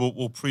 obviously we'll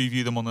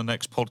preview them on the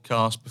next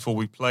podcast before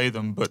we play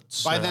them, but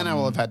by then I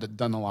will have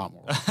done a lot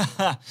more.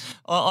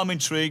 I'm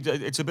intrigued.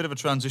 It's a bit of a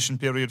transition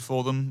period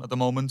for them at the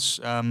moment.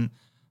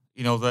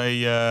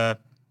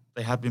 They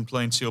They had been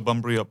playing Teal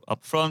Bunbury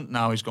up front.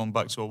 Now he's gone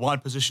back to a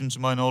wide position, to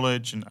my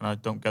knowledge, and I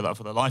don't get that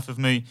for the life of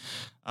me.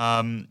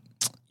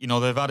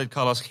 They've added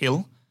Carlos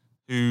Gil,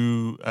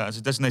 who as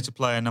a designated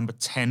player, number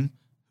 10,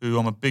 who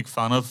I'm a big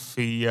fan of.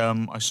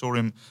 I saw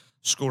him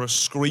score a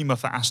screamer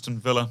for Aston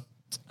Villa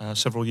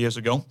several years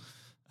ago.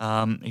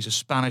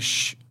 He's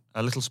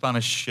a little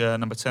Spanish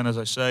number 10, as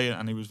I say,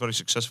 and he was very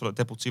successful at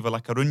Deportivo La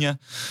Coruña.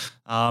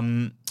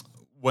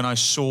 When I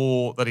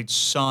saw that he'd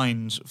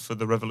signed for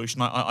the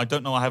Revolution, I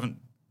don't know, I haven't,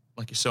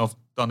 like yourself,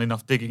 done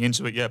enough digging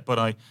into it yet,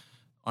 but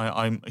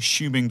I'm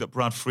assuming that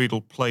Brad Friedel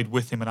played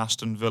with him at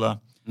Aston Villa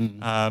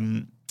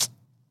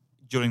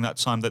during that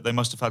time, that they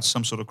must have had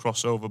some sort of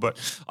crossover. But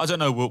I don't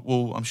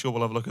know. I'm sure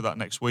we'll have a look at that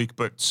next week.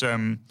 But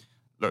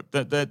look,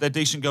 they're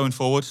decent going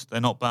forward.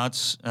 They're not bad.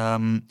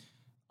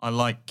 I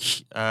like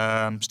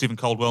Stephen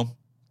Caldwell.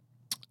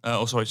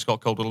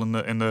 Scott Caldwell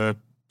in the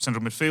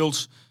central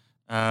midfield.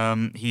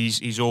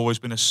 He's always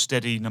been a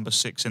steady number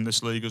 6 in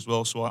this league as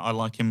well. So I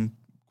like him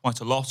quite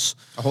a lot.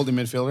 A holding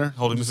midfielder.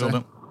 Hold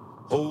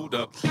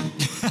up.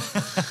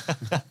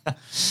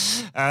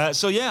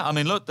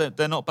 Look,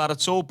 they're not bad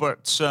at all,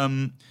 but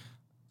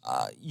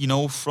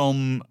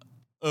from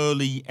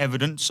early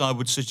evidence, I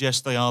would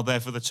suggest they are there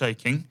for the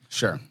taking.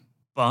 Sure.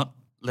 But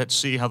let's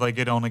see how they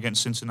get on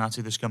against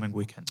Cincinnati this coming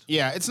weekend.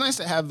 Yeah, it's nice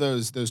to have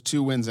those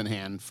 2 wins in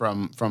hand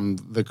from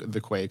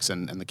the Quakes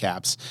and the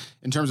Caps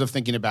in terms of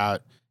thinking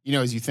about,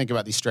 as you think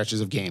about these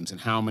stretches of games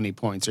and how many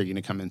points are you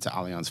going to come into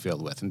Allianz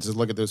Field with, and just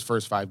look at those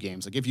first 5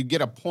 games. Like if you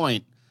get a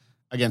point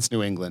against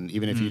New England,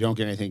 even if you don't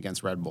get anything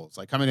against Red Bulls,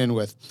 like coming in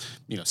with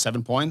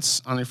 7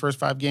 points on your first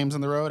 5 games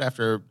on the road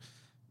after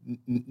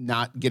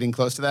not getting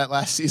close to that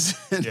last season.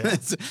 Yeah.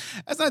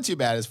 That's not too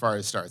bad as far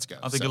as starts go.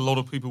 I think a lot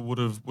of people would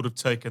have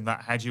taken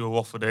that had you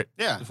offered it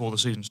before the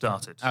season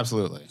started.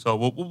 Absolutely. So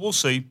we'll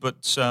see,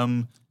 but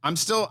I'm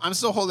still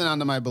holding on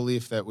to my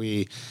belief that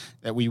we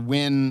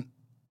win.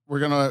 We're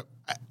gonna.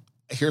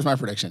 Here's my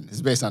prediction. It's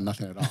based on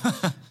nothing at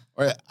all.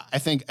 Or I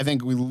think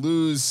we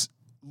lose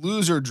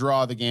or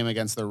draw the game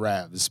against the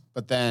Revs,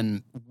 but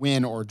then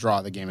win or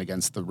draw the game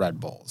against the Red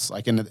Bulls.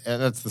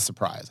 That's the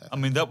surprise. I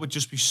mean, that would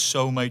just be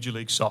so Major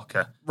League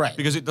Soccer. Right.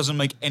 Because it doesn't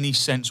make any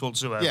sense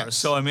whatsoever. Yes.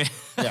 So,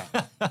 yeah.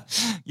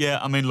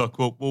 Yeah, look,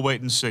 we'll wait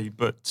and see.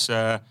 But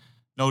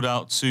no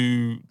doubt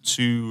two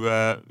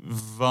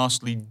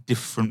vastly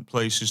different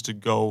places to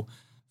go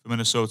for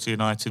Minnesota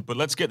United. But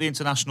let's get the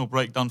international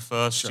break done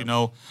first. Sure.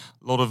 A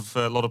lot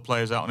of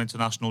players out on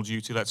international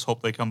duty. Let's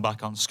hope they come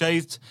back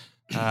unscathed.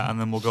 And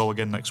then we'll go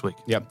again next week.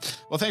 Yep.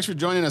 Well, thanks for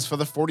joining us for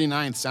the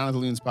 49th Sound of the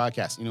Loons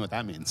podcast. You know what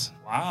that means.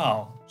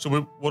 Wow. So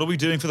what are we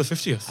doing for the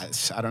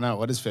 50th? I don't know.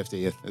 What is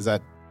 50th? Is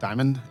that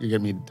diamond? You're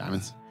giving me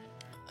diamonds?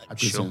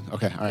 Sure.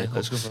 Okay. All right.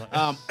 Let's go for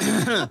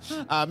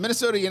that.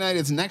 Minnesota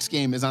United's next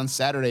game is on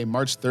Saturday,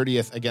 March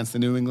 30th against the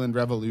New England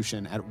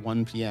Revolution at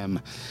 1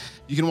 p.m.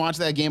 You can watch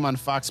that game on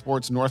Fox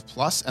Sports North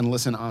Plus and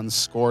listen on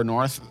Score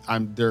North.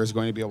 There's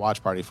going to be a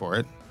watch party for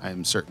it,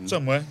 I'm certain.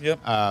 Somewhere, yep.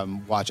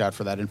 Watch out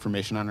for that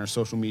information on our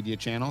social media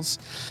channels.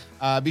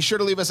 Be sure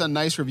to leave us a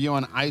nice review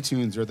on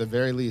iTunes, or at the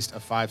very least, a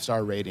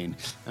 5-star rating.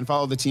 And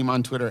follow the team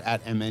on Twitter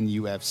at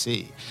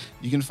MNUFC.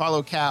 You can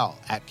follow Cal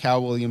at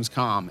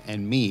CalWilliamsCom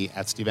and me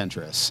at Steve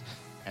Entris.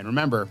 And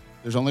remember,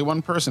 there's only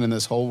one person in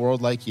this whole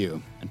world like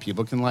you, and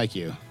people can like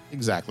you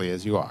exactly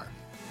as you are.